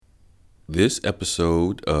This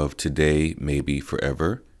episode of Today Maybe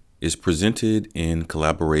Forever is presented in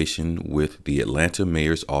collaboration with the Atlanta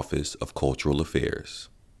Mayor's Office of Cultural Affairs.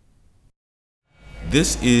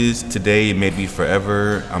 This is Today Maybe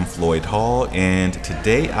Forever. I'm Floyd Hall, and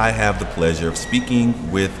today I have the pleasure of speaking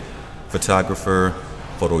with photographer,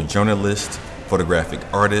 photojournalist, photographic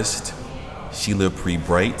artist, Sheila Pree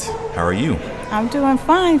Bright. How are you? I'm doing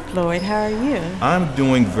fine, Floyd. How are you? I'm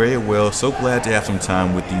doing very well. So glad to have some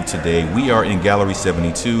time with you today. We are in Gallery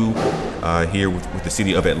 72 here with the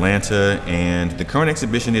city of Atlanta, and the current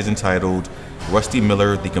exhibition is entitled Rusty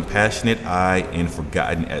Miller, The Compassionate Eye in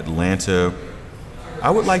Forgotten Atlanta.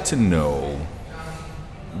 I would like to know,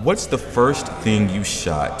 what's the first thing you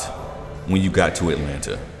shot when you got to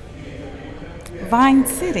Atlanta? Vine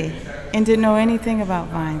City, and didn't know anything about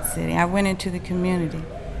Vine City. I went into the community.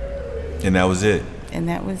 And that was it? And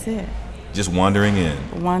that was it. Just wandering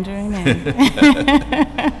in? Wandering in.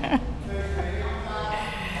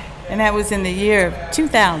 And that was in the year of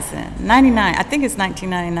 2000, 99. I think it's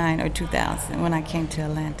 1999 or 2000 when I came to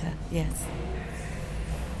Atlanta, yes.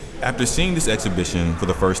 After seeing this exhibition for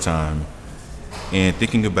the first time and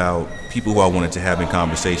thinking about people who I wanted to have in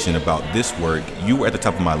conversation about this work, you were at the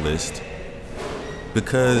top of my list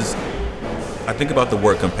because I think about the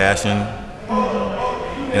word compassion,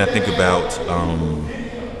 and I think about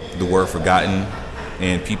the word forgotten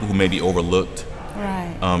and people who may be overlooked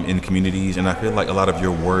in communities. And I feel like a lot of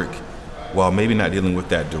your work, while maybe not dealing with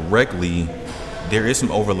that directly, there is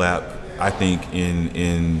some overlap, I think,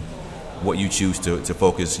 in what you choose to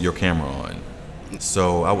focus your camera on.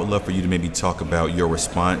 So I would love for you to maybe talk about your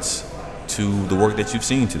response to the work that you've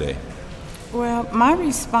seen today. Well, my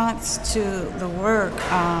response to the work,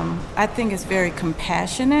 I think is very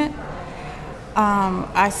compassionate.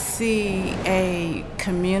 I see a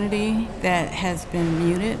community that has been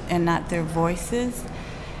muted and not their voices.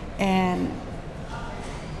 And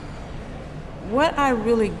what I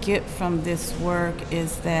really get from this work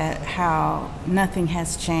is that how nothing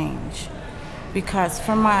has changed. Because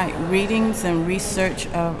from my readings and research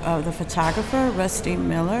of the photographer, Rusty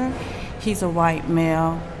Miller, he's a white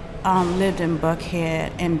male, lived in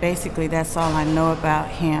Buckhead, and basically that's all I know about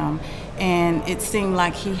him. And it seemed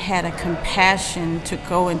like he had a compassion to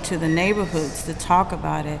go into the neighborhoods to talk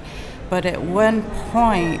about it. But at one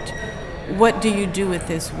point, what do you do with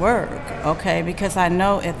this work? Okay, because I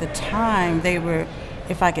know at the time they were,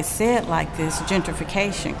 if I could say it like this,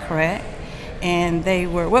 gentrification, correct? And they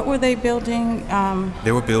were, what were they building?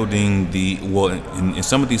 They were building in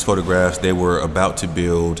some of these photographs, they were about to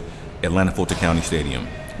build Atlanta Fulton County Stadium.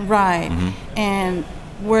 Right. Mm-hmm. And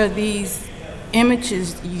were these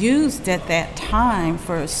images used at that time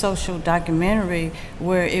for a social documentary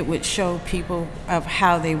where it would show people of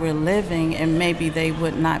how they were living and maybe they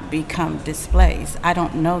would not become displaced? I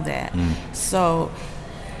don't know that. So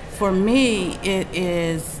for me,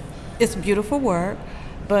 it's beautiful work,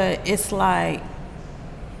 but it's like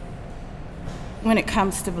when it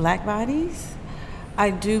comes to black bodies, I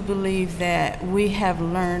do believe that we have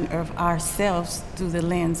learned of ourselves through the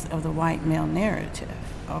lens of the white male narrative,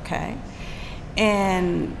 okay?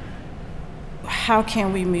 And how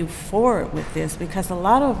can we move forward with this? Because a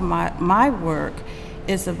lot of my work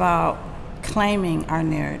is about claiming our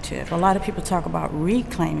narrative. A lot of people talk about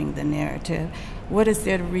reclaiming the narrative. What is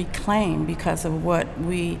there to reclaim because of what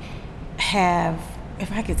we have,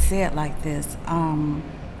 if I could say it like this,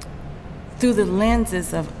 through the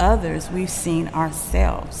lenses of others, we've seen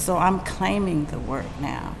ourselves. So I'm claiming the work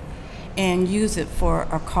now and use it for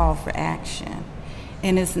a call for action.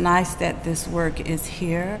 And it's nice that this work is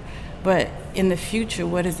here, but in the future,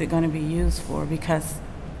 what is it going to be used for? Because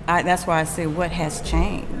that's why I say what has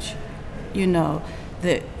changed. You know,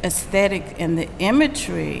 the aesthetic and the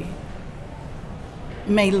imagery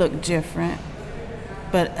may look different,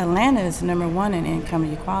 but Atlanta is number one in income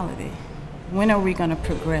equality. When are we going to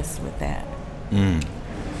progress with that?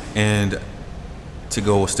 And to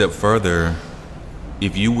go a step further,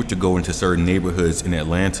 if you were to go into certain neighborhoods in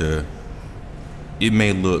Atlanta, it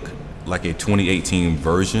may look like a 2018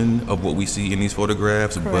 version of what we see in these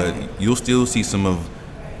photographs, Correct. But you'll still see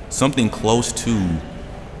something close to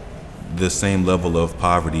the same level of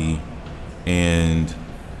poverty and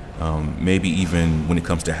maybe even when it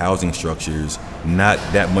comes to housing structures, not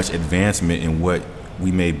that much advancement in what we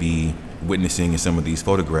may be witnessing in some of these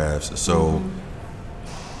photographs. So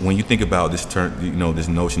when you think about this this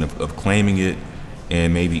notion of claiming it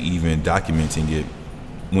and maybe even documenting it,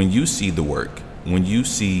 when you see the work, when you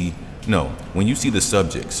see the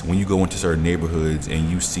subjects, when you go into certain neighborhoods and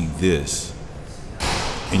you see this,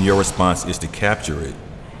 and your response is to capture it,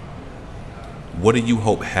 what do you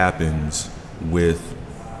hope happens with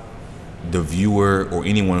the viewer or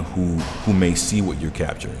anyone who may see what you're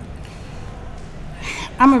capturing?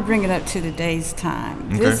 I'm going to bring it up to today's time.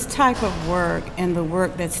 Okay. This type of work and the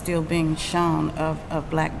work that's still being shown of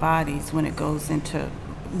black bodies when it goes into,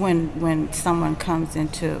 when someone comes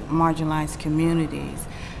into marginalized communities,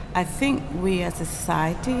 I think we as a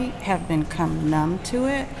society have become numb to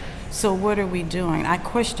it. So what are we doing? I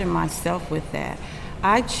question myself with that.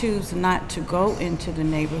 I choose not to go into the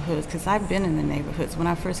neighborhoods because I've been in the neighborhoods. When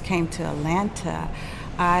I first came to Atlanta,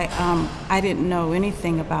 I didn't know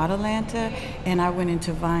anything about Atlanta, and I went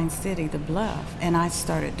into Vine City, the Bluff, and I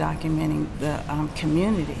started documenting the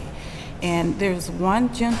community. And there's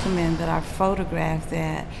one gentleman that I photographed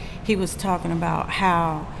that he was talking about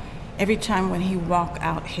how every time when he walked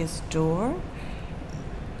out his door,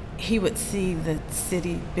 he would see the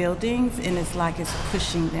city buildings, and it's like it's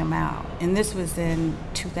pushing them out. And this was in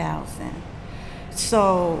 2000.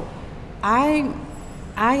 So I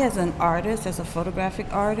as an artist, as a photographic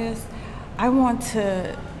artist, I'm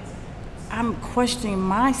questioning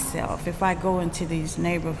myself if I go into these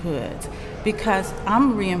neighborhoods because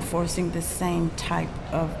I'm reinforcing the same type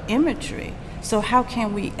of imagery. So how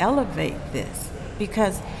can we elevate this?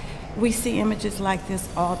 Because we see images like this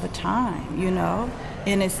all the time, you know?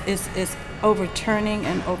 And it's overturning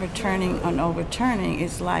and overturning and overturning.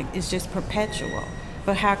 It's like, it's just perpetual.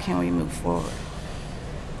 But how can we move forward?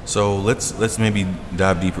 So let's maybe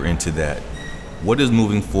dive deeper into that. What does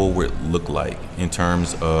moving forward look like in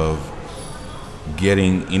terms of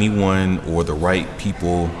getting anyone or the right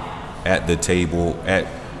people at the table, at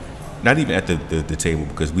not even at the table,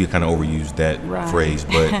 because we kind of overused that phrase,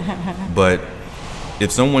 but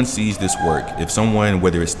if someone sees this work, if someone,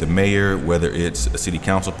 whether it's the mayor, whether it's a city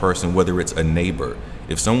council person, whether it's a neighbor,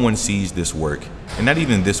 if someone sees this work, and not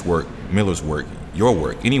even this work, Miller's work, your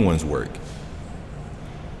work, anyone's work,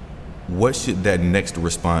 what should that next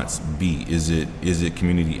response be? Is it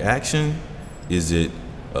community action? Is it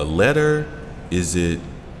a letter? Is it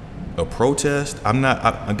a protest?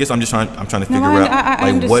 I guess I'm trying to figure out. I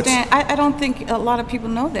understand. I don't think a lot of people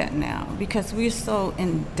know that now because we're so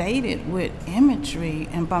inundated with imagery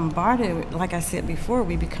and bombarded. Like I said before,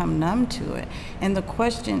 we become numb to it. And the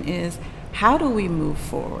question is, how do we move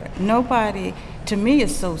forward? Nobody, to me,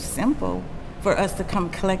 is so simple for us to come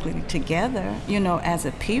collectively together, you know, as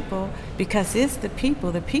a people, because it's the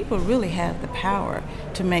people. The people really have the power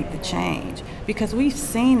to make the change because we've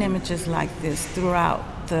seen images like this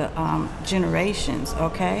throughout the generations,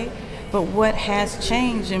 okay? But what has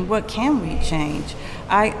changed and what can we change?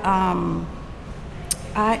 I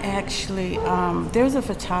actually, there's a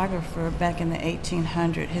photographer back in the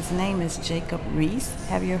 1800s. His name is Jacob Riis.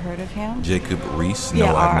 Have you heard of him? Jacob Riis? No,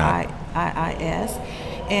 yeah, I've not. R-I-I-S.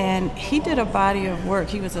 And he did a body of work.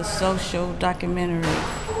 He was a social documentary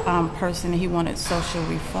person. He wanted social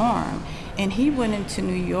reform. And he went into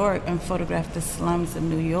New York and photographed the slums of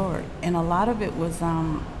New York. And a lot of it was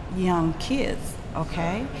young kids,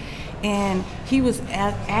 okay? And he was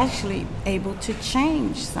actually able to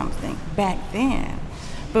change something back then.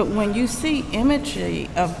 But when you see imagery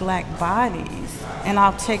of black bodies, and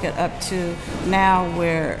I'll take it up to now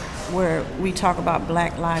where we talk about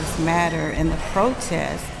Black Lives Matter and the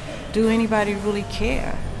protests, do anybody really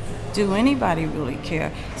care? Do anybody really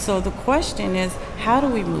care? So the question is, how do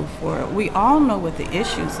we move forward? We all know what the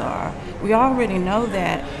issues are. We already know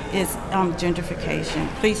that it's gentrification,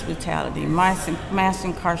 police brutality, mass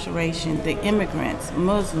incarceration, the immigrants,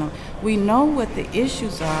 Muslim. We know what the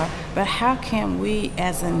issues are, but how can we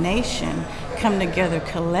as a nation come together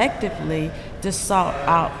collectively to solve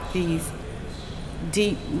out these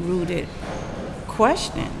deep-rooted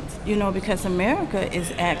questions? You know, because America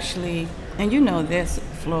is actually, and you know this,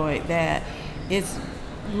 Floyd, that it's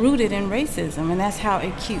rooted in racism, and that's how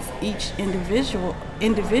it keeps each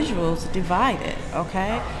individuals divided,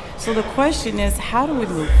 okay? So the question is, how do we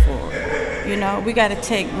move forward? You know, we got to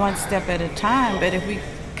take one step at a time, but if we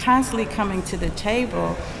constantly coming to the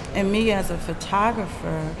table, and me as a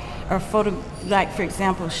photographer, or like for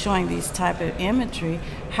example, showing these type of imagery,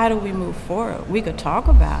 how do we move forward? We could talk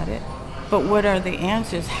about it, but what are the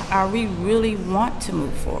answers? Are we really want to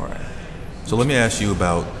move forward? So let me ask you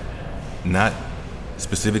about not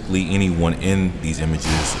specifically anyone in these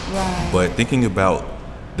images, right, but thinking about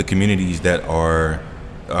the communities that are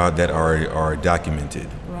documented.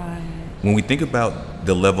 Right. When we think about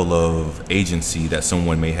the level of agency that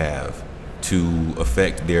someone may have to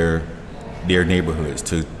affect their neighborhoods,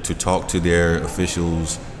 to talk to their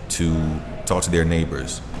officials, to talk to their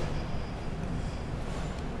neighbors,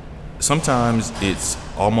 sometimes it's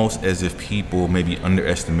almost as if people maybe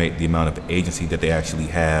underestimate the amount of agency that they actually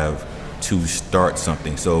have to start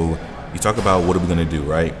something. So you talk about what are we going to do,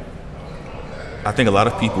 right? I think a lot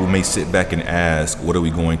of people may sit back and ask, what are we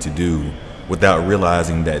going to do, without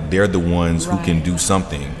realizing that they're the ones who can do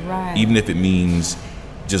something. Right. Even if it means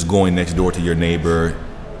just going next door to your neighbor,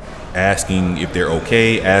 asking if they're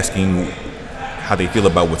okay, asking how they feel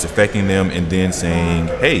about what's affecting them, and then saying,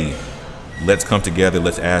 hey, let's come together,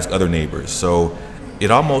 let's ask other neighbors. So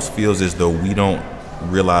it almost feels as though we don't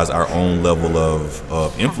realize our own level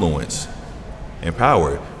of influence and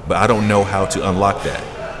power, but I don't know how to unlock that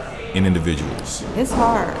in individuals. It's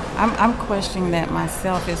hard. I'm questioning that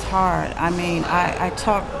myself. It's hard. I mean, I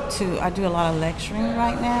do a lot of lecturing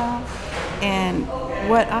right now, and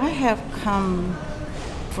what I have come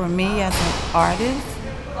for me as an artist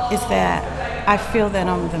is that I feel that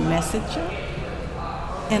I'm the messenger,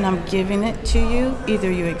 and I'm giving it to you. Either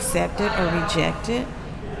you accept it or reject it.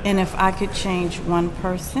 And if I could change one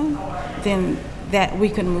person, then that we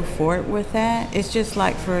can move forward with that. It's just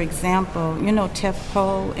like, for example, you know, Tef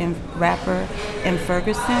Poe and rapper in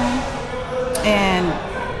Ferguson, and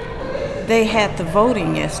they had the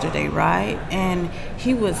voting yesterday, right? And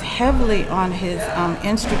he was heavily on his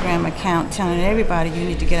Instagram account telling everybody, you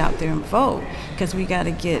need to get out there and vote, because we got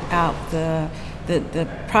to get out the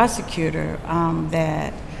prosecutor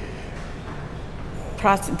that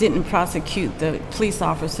didn't prosecute the police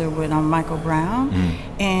officer with Michael Brown,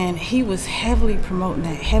 and he was heavily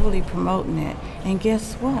promoting it. And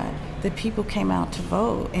guess what? The people came out to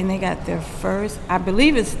vote, and they got their first, I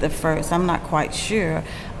believe it's the first, I'm not quite sure,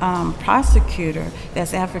 prosecutor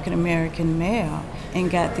that's African American male, and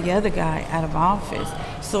got the other guy out of office.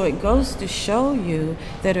 So it goes to show you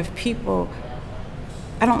that if people,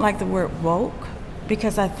 I don't like the word woke,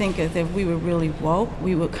 because I think if we were really woke,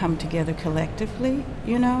 we would come together collectively,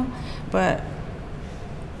 you know. But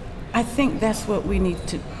I think that's what we need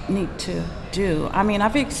to do. I mean,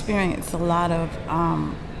 I've experienced a lot of.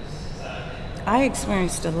 I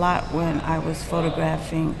experienced a lot when I was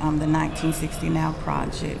photographing the 1960 Now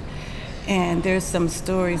project, and there's some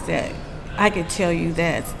stories that I could tell you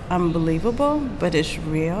that's unbelievable, but it's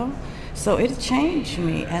real. So it changed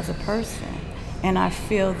me as a person, and I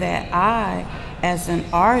feel that I, as an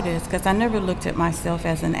artist, because I never looked at myself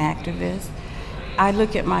as an activist, I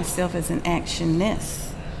look at myself as an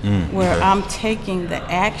actionist, where I'm taking the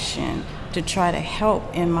action to try to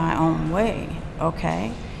help in my own way,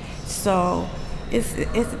 okay? So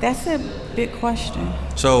that's a big question.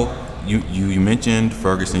 So you mentioned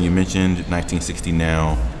Ferguson, you mentioned 1960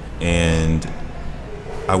 Now, and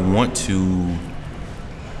I want to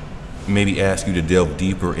maybe ask you to delve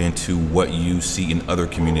deeper into what you see in other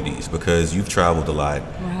communities, because you've traveled a lot,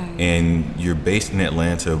 right, and you're based in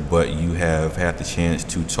Atlanta, but you have had the chance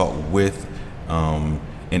to talk with and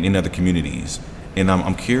in other communities. And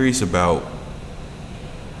I'm curious about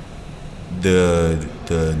the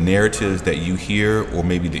narratives that you hear, or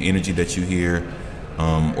maybe the energy that you hear,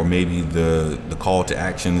 or maybe the call to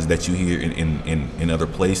actions that you hear in other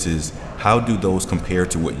places. How do those compare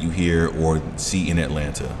to what you hear or see in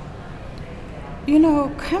Atlanta? You know,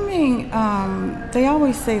 they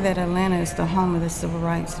always say that Atlanta is the home of the civil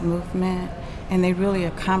rights movement, and they really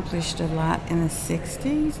accomplished a lot in the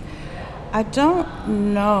 60s. I don't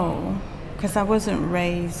know, because I wasn't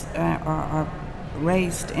raised or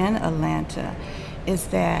raised in Atlanta, is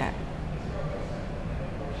that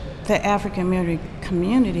the African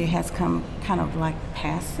community has come kind of like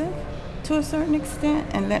passive to a certain extent,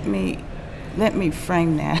 and let me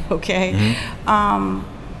frame that, okay? Mm-hmm.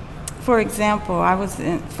 For example, I was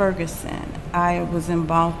in Ferguson, I was in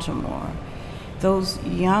Baltimore. Those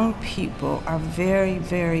young people are very,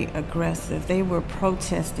 very aggressive. They were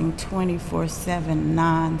protesting 24/7,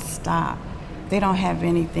 nonstop. They don't have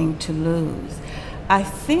anything to lose. I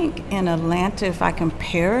think in Atlanta, if I can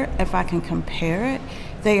compare it,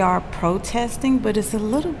 they are protesting, but it's a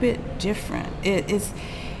little bit different.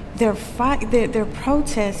 They're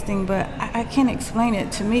protesting, but I can't explain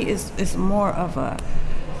it. To me, it's more of a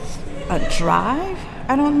drive.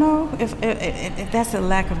 I don't know if that's a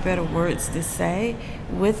lack of better words to say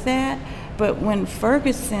with that, but when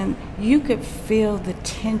Ferguson, you could feel the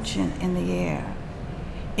tension in the air.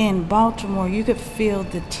 In Baltimore, you could feel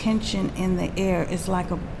the tension in the air. It's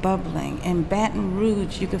like a bubbling. In Baton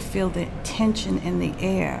Rouge, you could feel the tension in the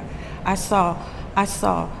air. I saw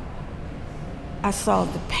the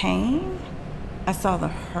pain. I saw the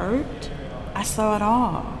hurt. I saw it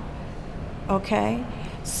all. Okay?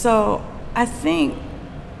 So I think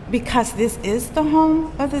because this is the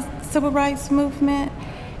home of the civil rights movement,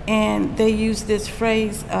 and they use this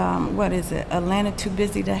phrase, what is it? Atlanta too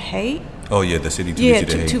busy to hate? Oh yeah, the city too busy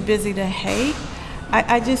to hate. Too busy to hate.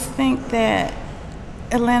 I just think that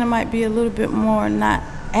Atlanta might be a little bit more not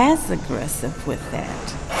as aggressive with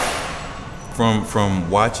that. From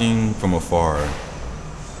watching from afar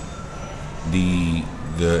the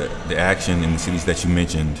action in the cities that you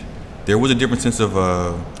mentioned, there was a different sense of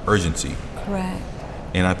urgency. Correct.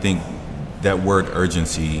 And I think that word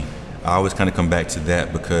urgency, I always kind of come back to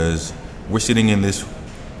that because we're sitting in this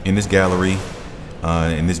gallery,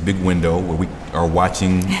 in this big window where we are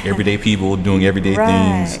watching everyday people doing everyday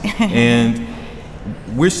things, and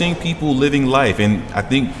we're seeing people living life, and I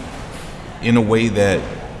think in a way that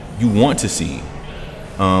you want to see.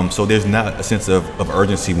 So there's not a sense of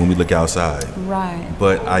urgency when we look outside. Right.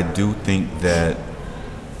 But I do think that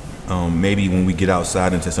maybe when we get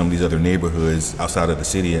outside into some of these other neighborhoods outside of the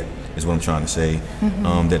city, is what I'm trying to say,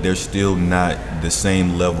 that there's still not the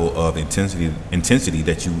same level of intensity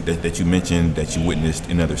that you mentioned that you witnessed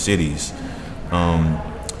in other cities.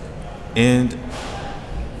 And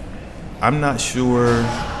I'm not sure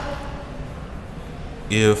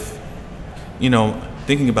if,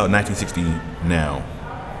 thinking about 1960 now,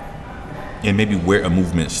 and maybe where a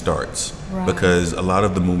movement starts. Right. Because a lot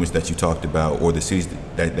of the movements that you talked about, or the cities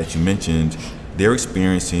that you mentioned, they're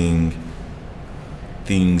experiencing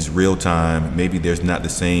things real time. Maybe there's not the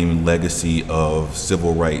same legacy of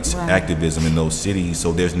civil rights activism in those cities,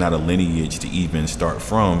 so there's not a lineage to even start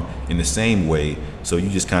from in the same way. So you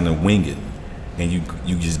just kind of wing it, and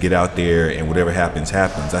you just get out there, and whatever happens.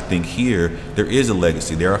 I think here there is a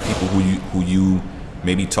legacy. There are people who you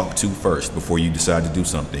maybe talk to first before you decide to do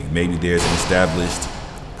something. Maybe there's an established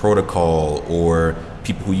protocol, or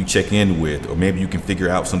people who you check in with, or maybe you can figure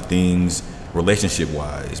out some things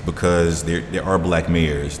relationship-wise, because there are black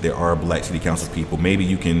mayors, there are black city council people. Maybe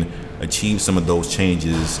you can achieve some of those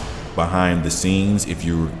changes behind the scenes if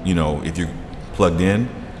you're plugged in.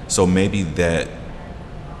 So maybe that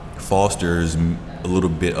fosters a little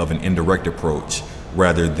bit of an indirect approach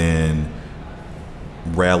rather than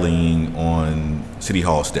rallying on City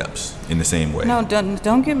Hall steps in the same way. No,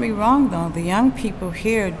 don't get me wrong though. The young people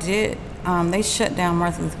here did. They shut down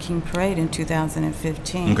Martin Luther King Parade in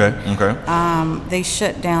 2015. Okay. They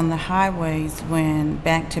shut down the highways when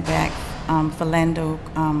back-to-back Philando,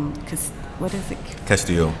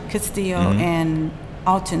 Castillo and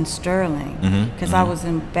Alton Sterling, because I was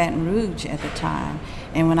in Baton Rouge at the time.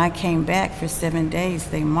 And when I came back for 7 days,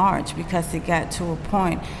 they marched because it got to a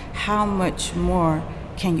point, how much more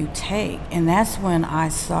can you take? And that's when I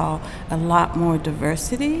saw a lot more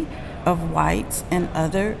diversity of whites and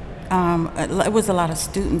other. It was a lot of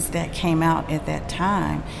students that came out at that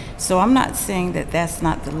time. So I'm not saying that that's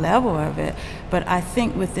not the level of it, but I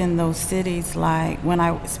think within those cities, like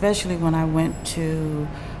especially when I went to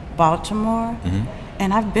Baltimore,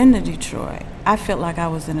 and I've been to Detroit, I felt like I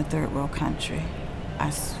was in a third world country. I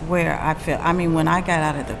swear, when I got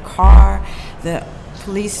out of the car, the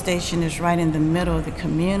police station is right in the middle of the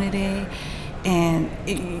community, and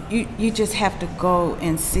you just have to go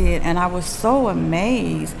and see it. And I was so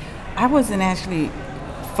amazed. I wasn't actually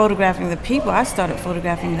photographing the people. I started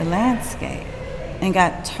photographing the landscape and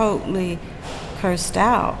got totally cursed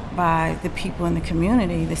out by the people in the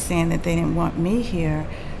community. They're saying that they didn't want me here,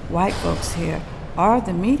 white folks here, or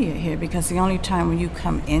the media here, because the only time when you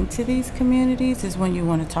come into these communities is when you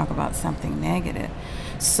want to talk about something negative.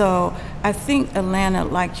 So I think Atlanta,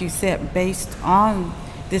 like you said, based on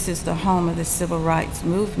this is the home of the civil rights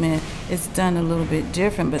movement, it's done a little bit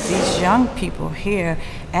different. But these young people here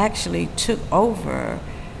actually took over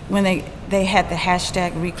when they had the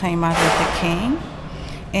hashtag Reclaim Martin Luther King,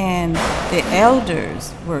 and the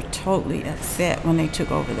elders were totally upset when they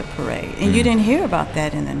took over the parade. And you didn't hear about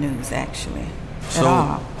that in the news, actually.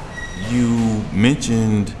 So you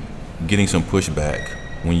mentioned getting some pushback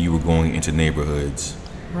when you were going into neighborhoods.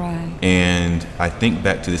 Right. And I think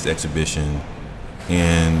back to this exhibition,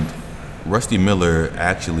 and Rusty Miller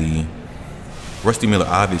obviously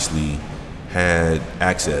had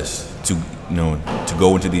access to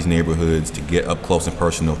go into these neighborhoods, to get up close and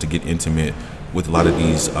personal, to get intimate with a lot of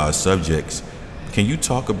these subjects. Can you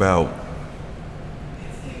talk about,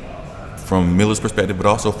 from Miller's perspective, but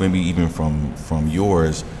also maybe even from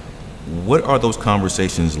yours, what are those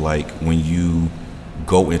conversations like when you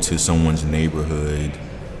go into someone's neighborhood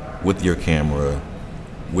with your camera,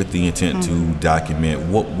 with the intent to document?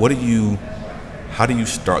 How do you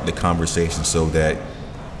start the conversation so that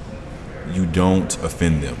you don't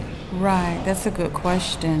offend them? Right, that's a good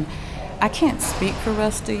question. I can't speak for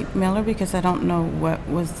Rusty Miller because I don't know what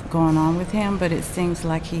was going on with him, but it seems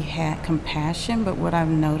like he had compassion. But what I've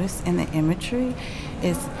noticed in the imagery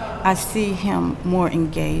is I see him more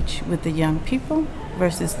engaged with the young people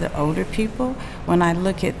versus the older people. When I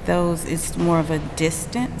look at those, it's more of a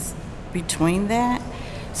distance between that.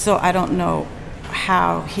 So I don't know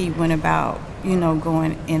how he went about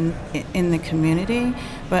going in the community.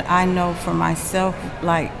 But I know for myself,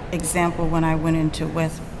 like example, when I went into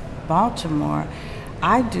West Baltimore,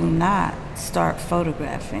 I do not start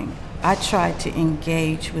photographing. I try to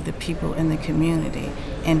engage with the people in the community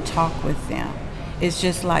and talk with them. It's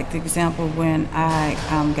just like the example when I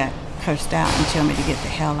got cursed out and told me to get the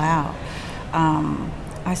hell out.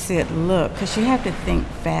 I said, look, because you have to think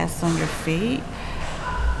fast on your feet.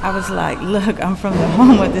 I was like, look, I'm from the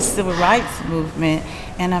home of the civil rights movement,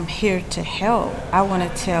 and I'm here to help. I want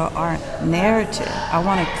to tell our narrative. I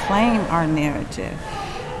want to claim our narrative.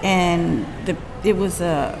 And it was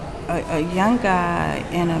a young guy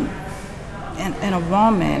and a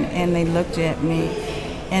woman, and they looked at me,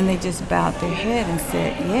 and they just bowed their head and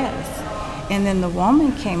said, yes. And then the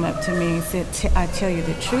woman came up to me and said, I tell you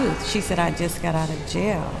the truth. She said, I just got out of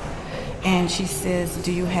jail. And she says,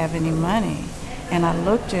 do you have any money? And I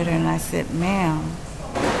looked at her and I said, ma'am,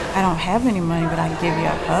 I don't have any money, but I can give you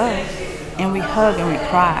a hug. And we hug and we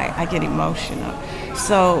cry. I get emotional.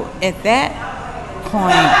 So at that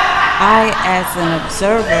point, I, as an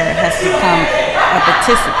observer, has become a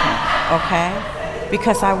participant, okay?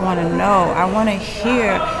 Because I want to know, I want to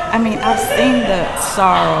hear. I mean, I've seen the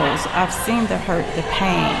sorrows, I've seen the hurt, the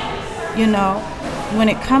pain. When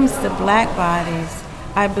it comes to black bodies,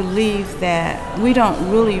 I believe that we don't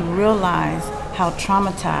really realize how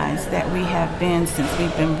traumatized that we have been since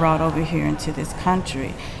we've been brought over here into this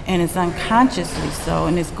country. And it's unconsciously so,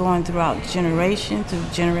 and it's going throughout generation through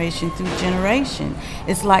generation through generation.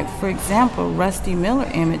 It's like, for example, Rusty Miller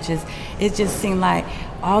images. It just seemed like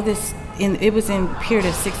all this, it was in period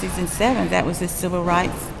of 60s and 70s. That was the civil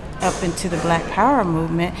rights up into the Black Power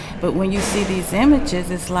movement. But when you see these images,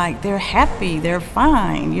 it's like they're happy, they're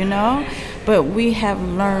fine, But we have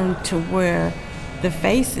learned to wear the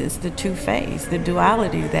faces, the two-face, the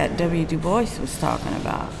duality that W. Du Bois was talking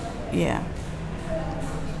about. Yeah.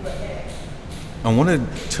 I want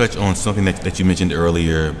to touch on something that you mentioned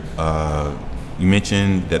earlier. You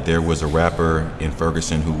mentioned that there was a rapper in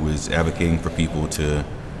Ferguson who was advocating for people to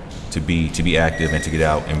be active and to get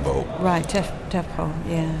out and vote. Right, Tefco,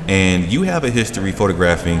 yeah. And you have a history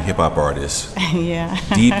photographing hip hop artists. Yeah.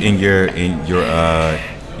 Deep in your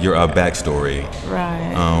backstory.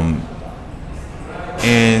 Right.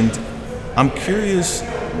 And I'm curious,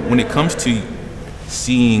 when it comes to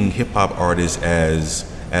seeing hip hop artists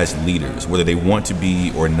as leaders, whether they want to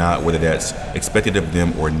be or not, whether that's expected of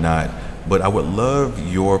them or not. But I would love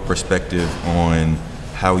your perspective on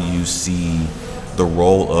how you see the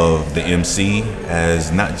role of the MC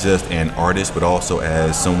as not just an artist, but also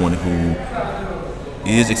as someone who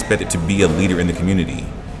is expected to be a leader in the community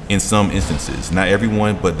in some instances. Not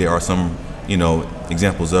everyone, but there are some,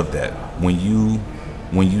 examples of that. When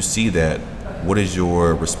you see that, what is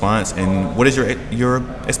your response and what is your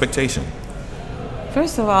expectation?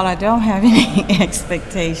 First of all, I don't have any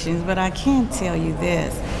expectations, but I can tell you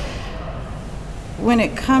this. When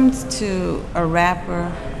it comes to a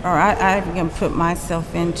rapper, or I can put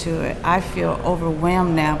myself into it, I feel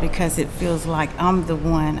overwhelmed now because it feels like I'm the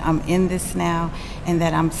one, I'm in this now, and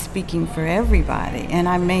that I'm speaking for everybody. And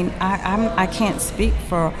I can't speak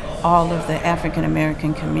for all of the African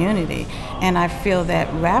American community, and I feel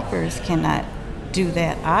that rappers cannot do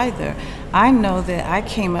that either. I know that I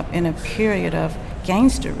came up in a period of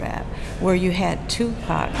gangster rap where you had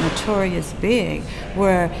Tupac, Notorious Big,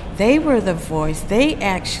 where they were the voice. They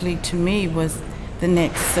actually, to me, was the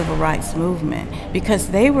next civil rights movement because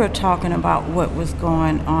they were talking about what was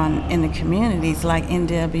going on in the communities like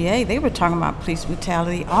NWA. They were talking about police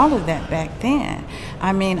brutality, all of that back then.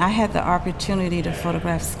 I mean, I had the opportunity to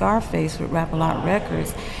photograph Scarface with Rap-A-Lot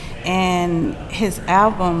Records, and his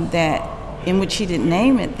album in which he didn't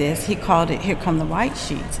name it this, he called it Here Come the White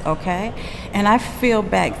Sheets, okay? And I feel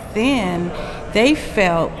back then, they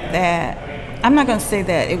felt that, I'm not gonna say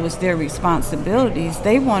that it was their responsibilities,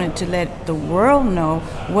 they wanted to let the world know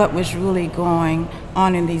what was really going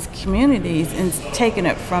on in these communities and taking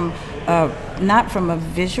it from, not from a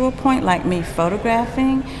visual point like me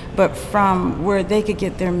photographing, but from where they could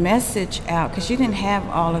get their message out, because you didn't have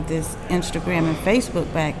all of this Instagram and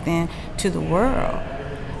Facebook back then, to the world.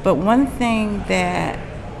 But one thing that,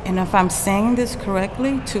 and if I'm saying this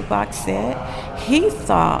correctly, Tupac said, he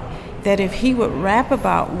thought that if he would rap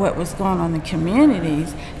about what was going on in the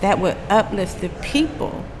communities, that would uplift the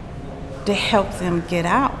people to help them get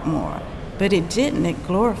out more. But it didn't, it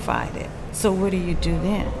glorified it. So what do you do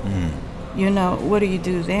then? What do you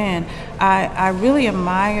do then? I really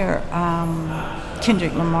admire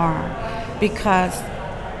Kendrick Lamar because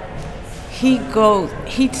he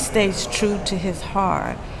stays true to his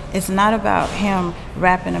heart. It's not about him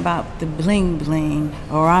rapping about the bling bling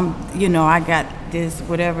or I got this,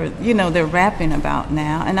 whatever, they're rapping about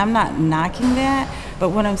now. And I'm not knocking that, but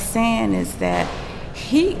what I'm saying is that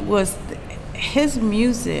his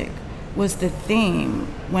music was the theme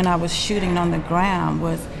when I was shooting on the ground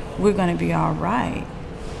was we're going to be all right.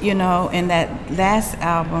 And that last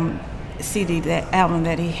album, that album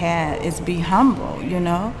that he had is Be Humble,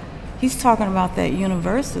 He's talking about that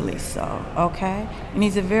universally so, okay? And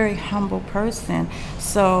he's a very humble person.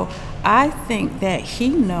 So I think that he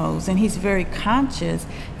knows and he's very conscious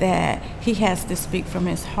that he has to speak from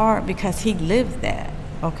his heart because he lived that,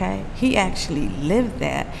 okay? He actually lived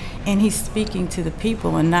that. And he's speaking to the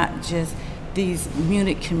people and not just these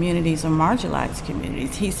Munich communities or marginalized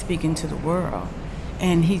communities. He's speaking to the world.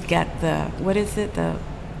 And he's got the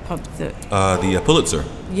Pulitzer.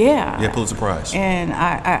 Yeah. Yeah, Pulitzer Prize. And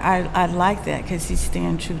I like that because he's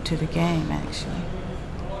staying true to the game, actually.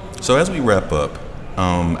 So as we wrap up,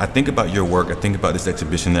 I think about your work. I think about this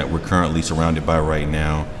exhibition that we're currently surrounded by right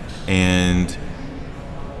now, and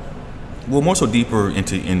well, more so deeper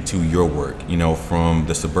into your work. From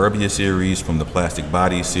the Suburbia series, from the Plastic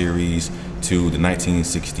Body series, to the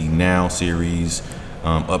 1960 Now series,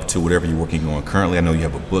 up to whatever you're working on currently. I know you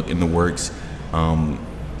have a book in the works.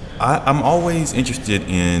 I'm always interested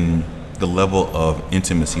in the level of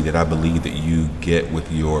intimacy that I believe that you get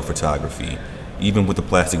with your photography. Even with the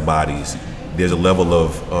Plastic Bodies, there's a level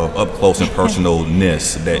of up close and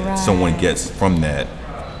personalness that Right. someone gets from that.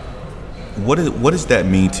 What does that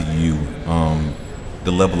mean to you,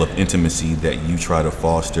 the level of intimacy that you try to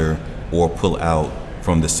foster or pull out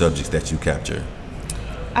from the subjects that you capture?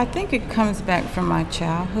 I think it comes back from my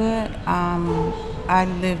childhood. I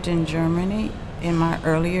lived in Germany in my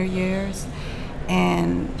earlier years,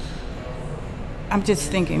 and I'm just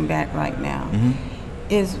thinking back right now. Mm-hmm.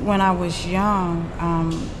 Is when I was young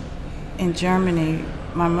in Germany,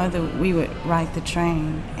 my mother, we would ride the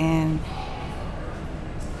train, and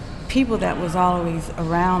people that was always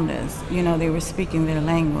around us, they were speaking their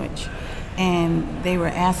language, and they were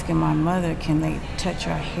asking my mother, can they touch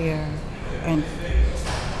our hair and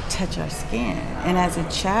touch our skin? And as a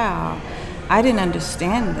child, I didn't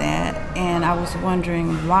understand that, and I was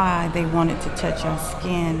wondering why they wanted to touch our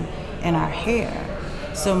skin and our hair.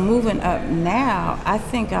 So moving up now, I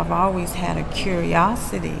think I've always had a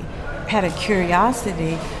curiosity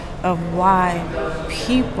of why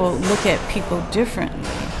people look at people differently,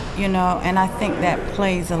 and I think that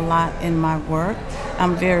plays a lot in my work.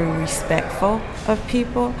 I'm very respectful of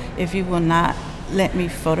people. If you will not let me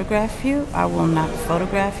photograph you, I will not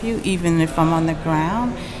photograph you, even if I'm on the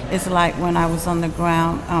ground. It's like when I was on the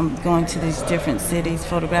ground going to these different cities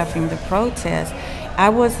photographing the protests. I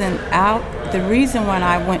wasn't out. The reason when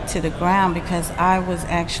I went to the ground, because I was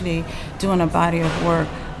actually doing a body of work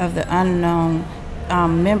of the unknown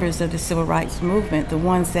members of the civil rights movement, the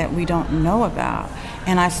ones that we don't know about.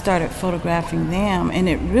 And I started photographing them, and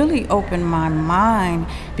it really opened my mind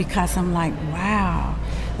because I'm like, wow,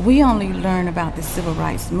 we only learn about the civil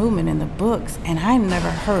rights movement in the books, and I never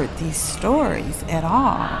heard these stories at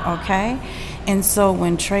all, okay? And so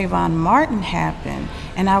when Trayvon Martin happened,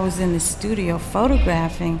 and I was in the studio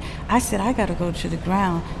photographing, I said, I gotta go to the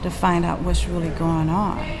ground to find out what's really going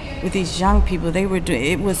on with these young people. They were doing,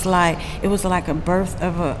 it was like a birth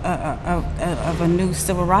of a new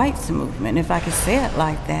civil rights movement, if I could say it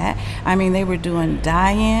like that. I mean, they were doing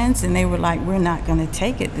die-ins, and they were like, we're not gonna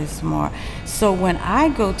take it this more. So when I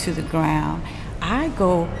go to the ground, I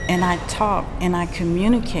go and I talk and I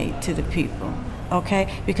communicate to the people, okay?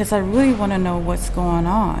 Because I really want to know what's going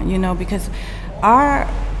on, because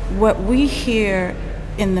what we hear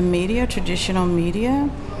in the media, traditional media,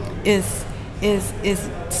 is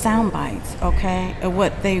sound bites, okay, of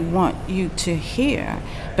what they want you to hear.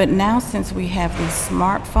 But now, since we have these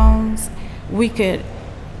smartphones, we could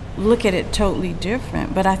look at it totally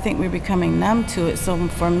different, but I think we're becoming numb to it. So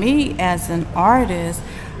for me as an artist,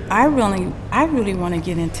 I really want to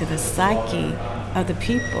get into the psyche of the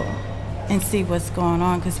people and see what's going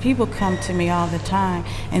on, because people come to me all the time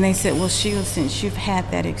and they said, well, Sheila, since you've had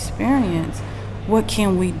that experience, what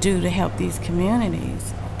can we do to help these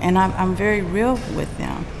communities? And I'm very real with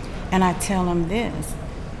them, and I tell them this: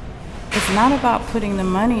 it's not about putting the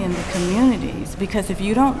money in the communities, because if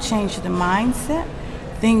you don't change the mindset,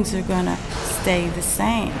 things are going to stay the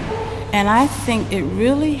same. And I think it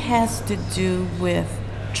really has to do with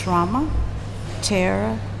trauma,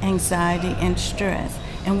 terror, anxiety, and stress.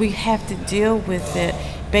 And we have to deal with it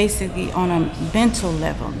basically on a mental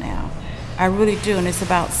level now. I really do, and it's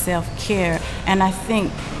about self-care. And I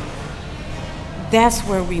think that's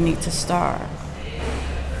where we need to start.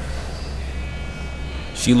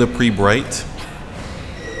 Sheila Pree Bright,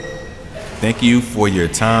 thank you for your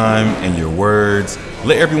time and your words.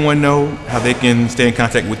 Let everyone know how they can stay in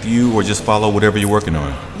contact with you or just follow whatever you're working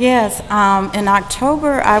on. Yes, in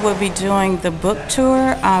October I will be doing the book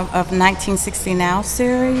tour of 1960 Now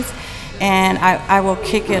series, and I will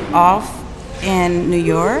kick it off in New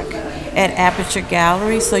York at Aperture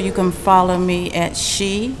Gallery, so you can follow me at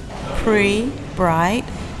She Pree Bright.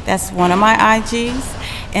 That's one of my IGs.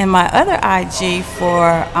 And my other IG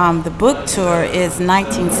for the book tour is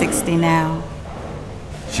 1960 Now.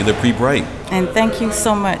 Sheila Pree Bright. And thank you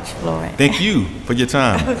so much, Floyd. Thank you for your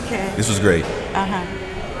time. Okay. This was great. Uh-huh.